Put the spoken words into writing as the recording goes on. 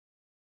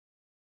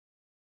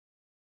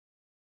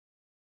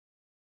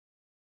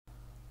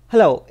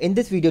Hello, in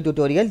this video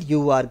tutorial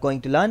you are going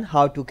to learn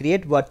how to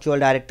create virtual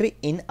directory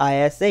in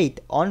IIS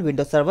 8 on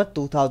Windows Server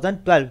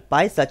 2012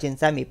 by Sachin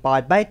Sami,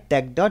 powered by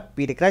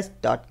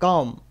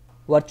tech.ptchrist.com.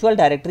 Virtual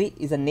directory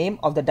is a name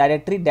of the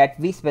directory that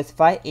we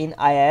specify in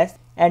IIS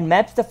and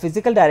maps the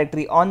physical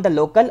directory on the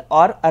local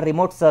or a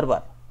remote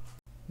server.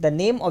 The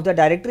name of the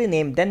directory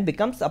name then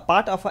becomes a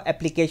part of an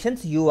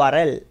application's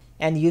URL,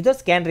 and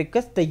users can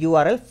request the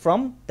URL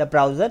from the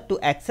browser to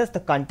access the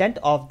content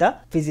of the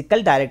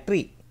physical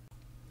directory.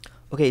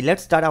 Okay,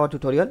 let's start our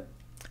tutorial.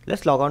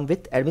 Let's log on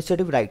with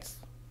administrative rights.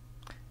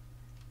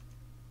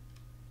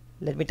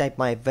 Let me type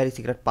my very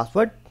secret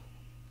password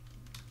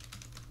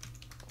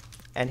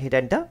and hit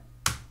enter.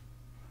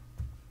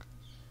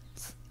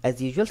 As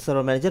usual,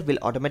 server manager will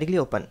automatically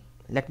open.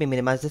 Let me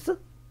minimize this. And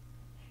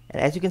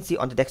as you can see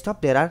on the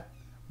desktop, there are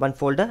one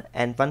folder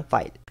and one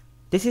file.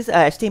 This is a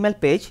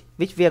HTML page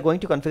which we are going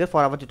to configure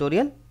for our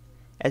tutorial.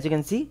 As you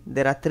can see,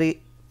 there are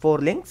 4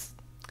 links,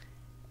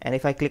 and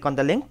if I click on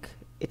the link,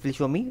 it will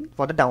show me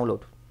for the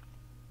download.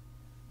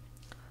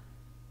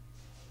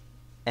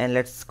 And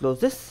let's close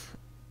this.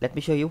 Let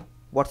me show you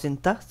what's in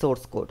the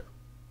source code.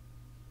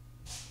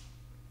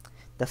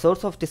 The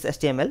source of this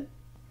HTML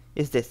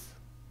is this.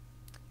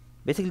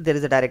 Basically, there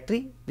is a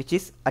directory which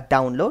is a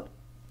download,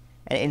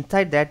 and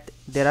inside that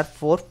there are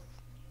 4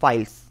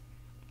 files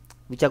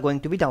which are going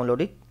to be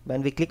downloaded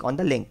when we click on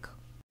the link.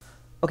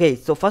 Okay,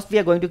 so first we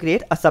are going to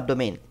create a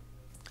subdomain.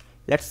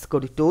 Let's go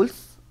to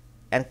tools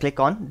and click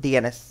on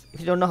DNS.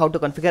 If you don't know how to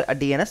configure a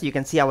DNS, you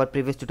can see our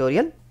previous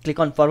tutorial. Click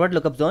on forward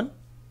lookup zone,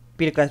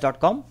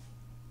 ptchrist.com,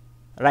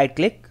 right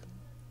click,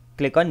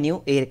 click on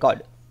new A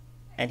record,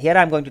 and here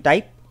I am going to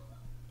type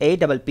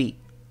APP.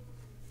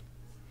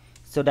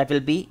 So that will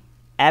be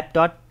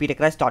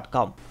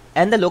app.ptchrist.com,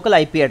 and the local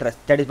IP address,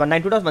 that is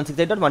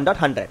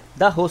 192.168.1.100.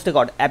 The host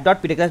record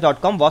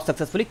app.ptchrist.com was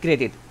successfully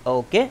created.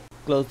 Okay,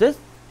 close this,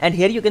 and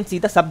here you can see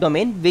the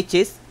subdomain which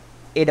is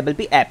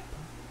app,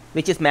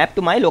 which is mapped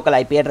to my local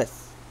IP address.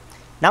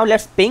 Now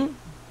let's ping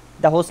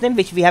the hostname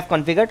which we have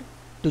configured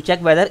to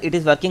check whether it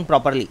is working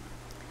properly.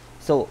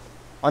 So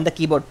on the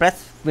keyboard,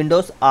 press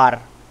Windows R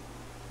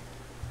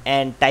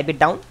and type it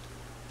down,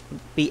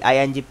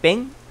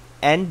 ping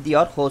and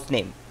your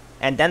hostname,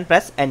 and then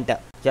press enter.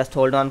 Just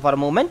hold on for a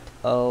moment.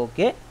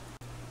 Okay,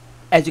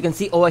 as you can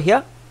see over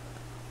here,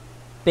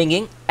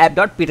 pinging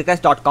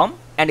app.ptchrist.com,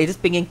 and it is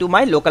pinging to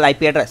my local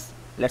IP address.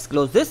 Let's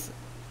close this.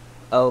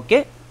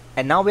 Okay,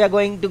 and now we are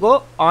going to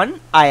go on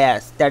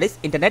IIS, that is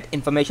Internet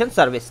Information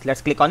Service.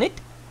 Let's click on it,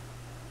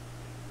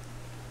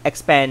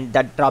 expand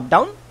the drop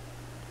down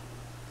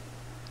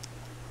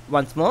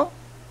once more,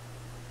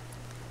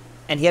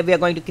 and here we are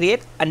going to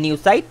create a new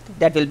site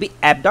that will be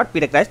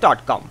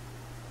app.ptchrist.com.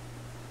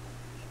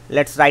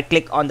 Let's right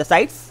click on the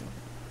sites,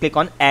 click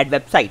on add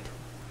website.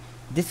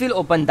 This will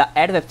open the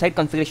add website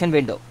configuration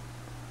window.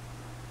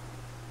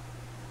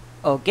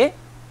 Okay,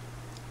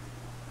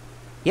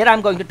 here I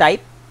am going to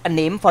type a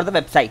name for the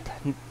website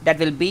that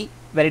will be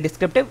very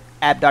descriptive,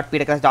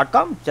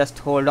 app.ptchrist.com. Just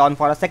hold on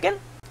for a second.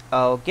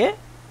 Okay,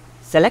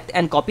 select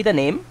and copy the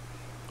name.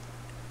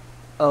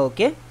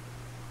 Okay,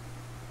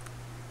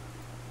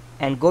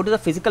 and go to the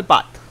physical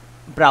path,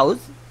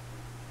 browse,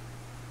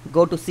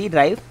 go to C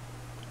drive,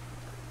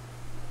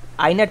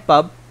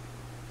 inetpub,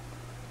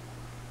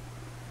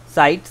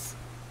 sites,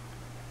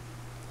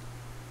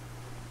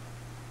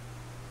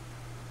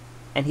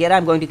 and here I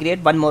am going to create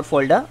one more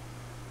folder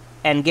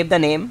and give the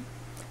name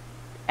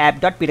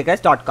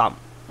app.ptchrist.com,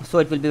 so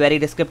it will be very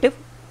descriptive.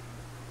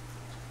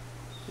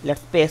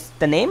 Let's paste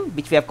the name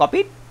which we have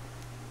copied,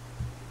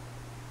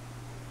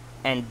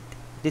 and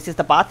this is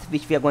the path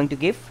which we are going to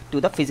give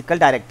to the physical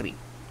directory.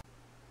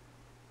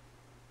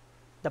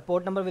 The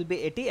port number will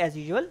be 80 as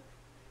usual,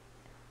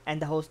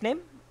 and the host name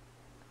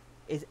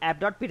is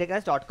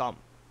app.ptchrist.com.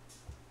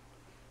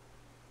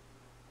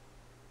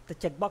 The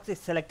checkbox is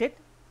selected,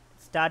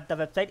 start the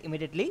website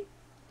immediately,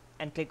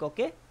 and click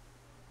OK.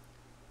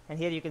 And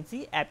here you can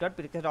see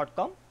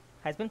app.ptchrist.com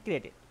has been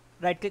created.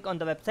 Right click on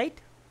the website,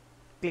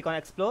 click on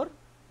explore,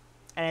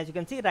 and as you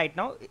can see right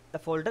now the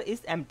folder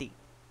is empty.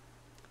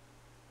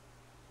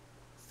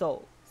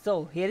 So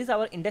here is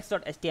our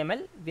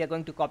index.html. We are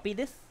going to copy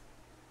this,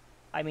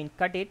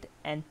 cut it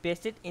and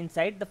paste it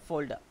inside the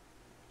folder.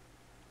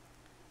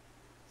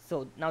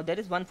 So now there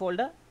is one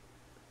folder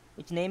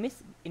which name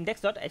is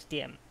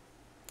index.html.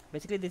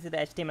 Basically this is the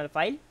HTML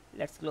file.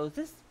 Let's close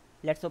this.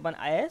 Let's open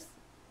IIS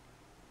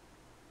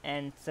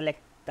and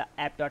select the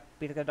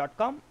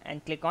app.ptchrist.com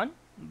and click on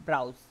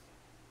browse.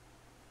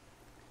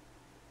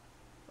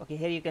 Okay,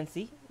 here you can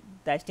see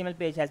the HTML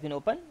page has been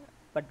opened,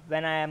 but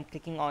when I am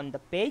clicking on the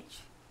page,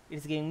 it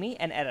is giving me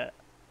an error,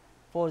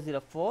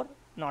 404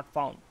 not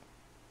found.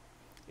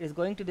 It is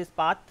going to this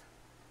path,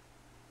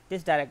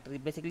 this directory,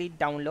 basically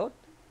download,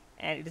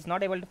 and it is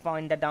not able to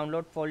find the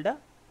download folder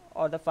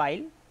or the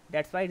file.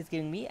 That's why it is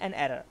giving me an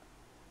error.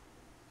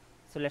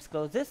 So let's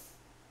close this.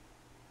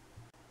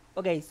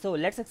 Okay, so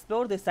let's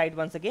explore this site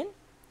once again,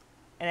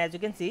 and as you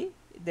can see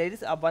there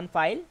is a one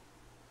file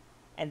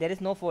and there is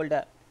no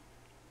folder.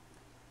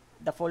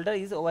 The folder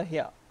is over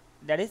here.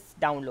 that is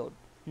download.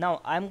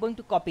 Now I am going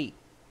to copy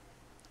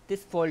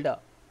this folder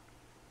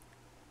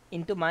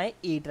into my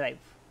E drive.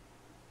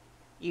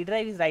 E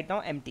drive is right now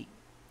empty.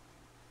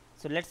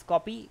 So let's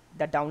copy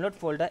the download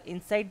folder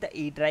inside the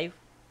E drive.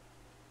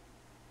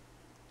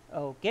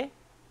 Okay.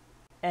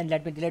 And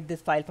let me delete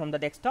this file from the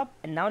desktop.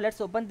 And now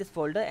let's open this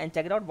folder and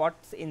check it out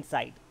what's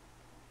inside.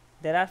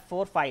 There are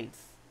 4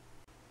 files.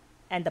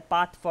 And the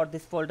path for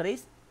this folder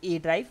is E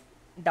drive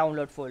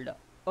download folder.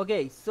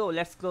 Okay, so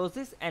let's close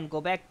this and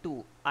go back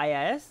to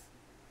IIS.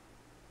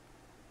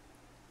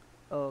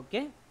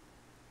 Okay.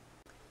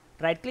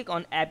 Right click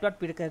on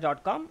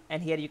app.ptcrash.com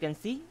and here you can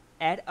see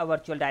add a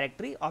virtual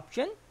directory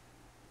option.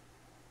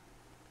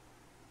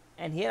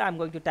 And here I'm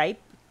going to type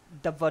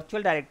the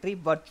virtual directory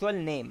virtual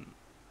name,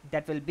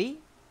 that will be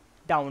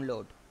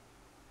download.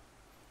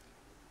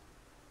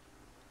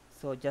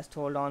 So just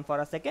hold on for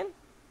a second,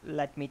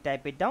 let me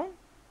type it down.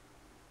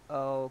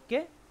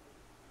 Okay.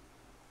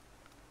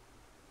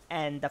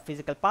 And the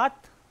physical path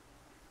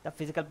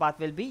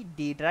will be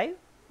E drive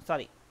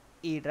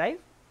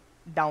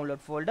download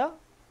folder,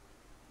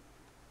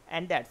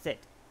 and that's it.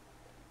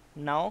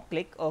 Now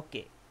click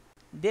OK.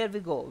 There we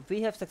go,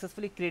 we have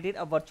successfully created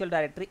a virtual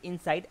directory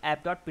inside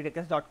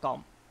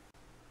app.ptcrash.com.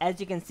 As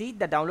you can see,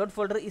 the download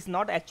folder is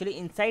not actually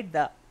inside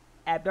the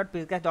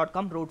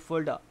app.ptcrash.com root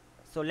folder.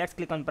 So let's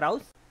click on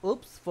browse.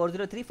 Oops,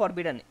 403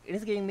 forbidden. It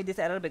is giving me this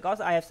error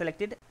because I have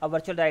selected a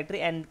virtual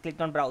directory and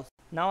clicked on browse.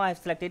 Now I have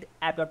selected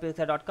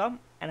app.ptcrash.com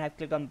and I have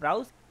clicked on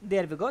browse.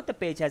 There we go, the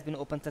page has been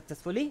opened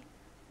successfully.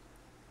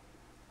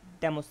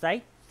 Demo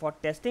site for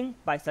testing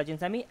by Sachin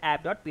Sami,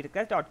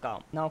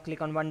 app.ptcrash.com. Now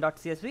click on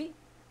 1.csv.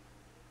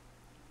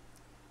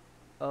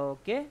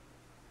 Okay.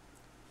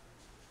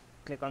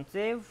 Click on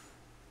save.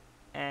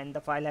 And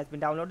the file has been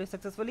downloaded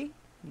successfully,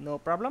 no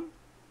problem.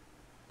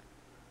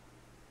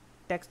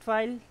 Text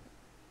file,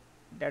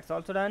 that's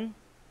also done.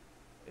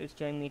 It's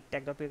showing me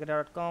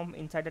tech.ptcrash.com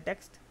inside the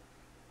text.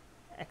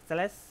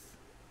 XLS,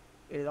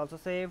 it is also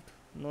saved,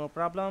 no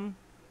problem.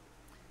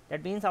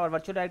 That means our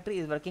virtual directory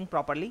is working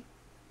properly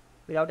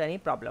without any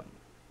problem.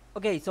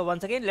 Okay, so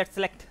once again let's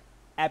select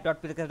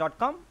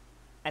app.ptcrash.com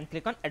and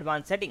click on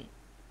advanced setting.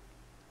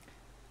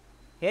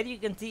 Here you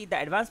can see the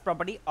advanced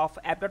property of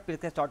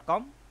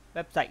app.ptcrash.com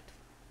website.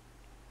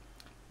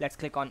 Let's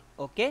click on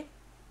OK.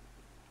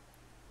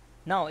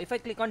 Now if I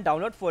click on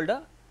download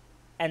folder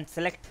and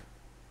select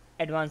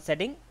advanced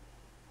setting,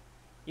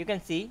 you can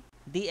see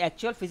the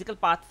actual physical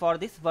path for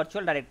this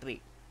virtual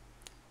directory,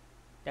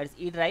 that is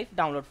E drive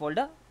download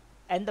folder,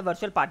 and the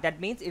virtual path, that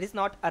means it is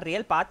not a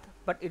real path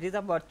but it is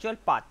a virtual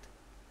path,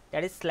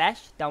 that is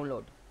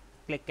 /download.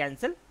 Click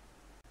cancel.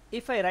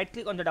 If I right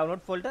click on the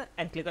download folder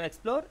and click on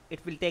explore,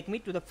 it will take me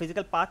to the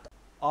physical path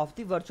of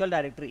the virtual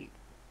directory.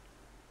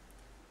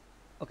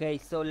 Okay,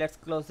 so let's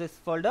close this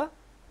folder.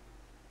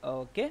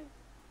 Okay.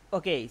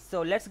 Okay,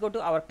 so let's go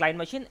to our client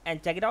machine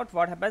and check it out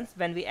what happens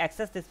when we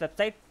access this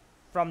website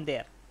from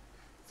there.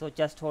 So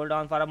just hold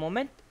on for a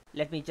moment.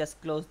 Let me just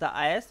close the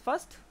IIS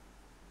first.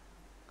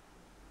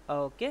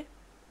 Okay.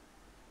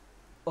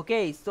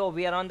 Okay, so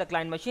we are on the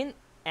client machine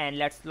and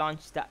let's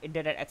launch the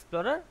Internet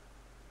Explorer.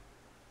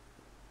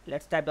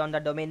 Let's type down the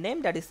domain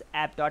name, that is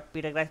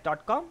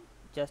app.ptcrash.com.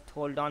 Just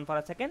hold on for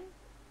a second.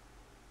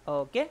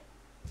 Okay.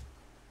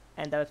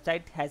 And the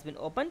website has been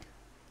opened.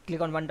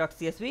 Click on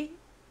 1.csv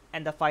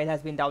and the file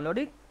has been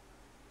downloaded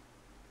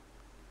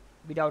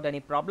without any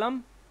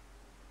problem.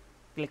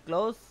 Click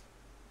close.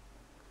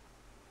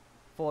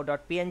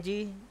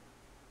 4.png,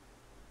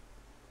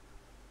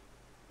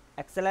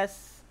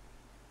 XLS.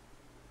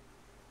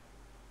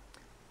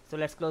 So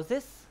let's close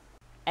this.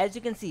 As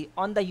you can see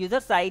on the user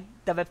side,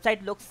 the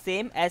website looks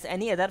same as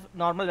any other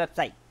normal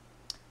website.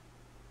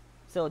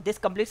 So this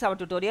completes our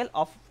tutorial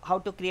of how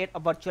to create a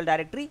virtual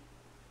directory.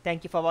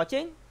 Thank you for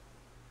watching.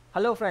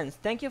 Hello friends,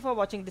 thank you for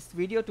watching this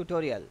video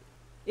tutorial.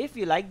 If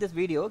you like this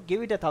video,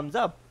 give it a thumbs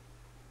up.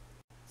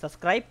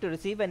 Subscribe to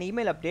receive an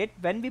email update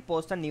when we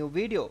post a new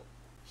video.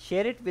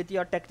 Share it with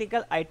your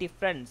technical IT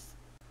friends.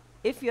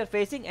 If you are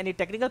facing any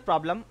technical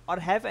problem or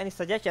have any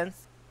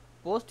suggestions,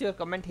 post your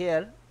comment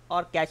here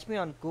or catch me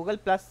on Google+,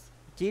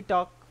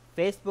 Gtalk,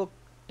 Facebook,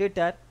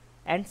 Twitter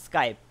and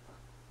Skype.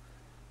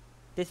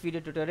 This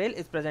video tutorial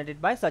is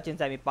presented by Sachin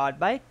Sami, powered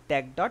by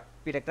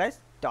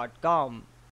tech.ptcrash.com.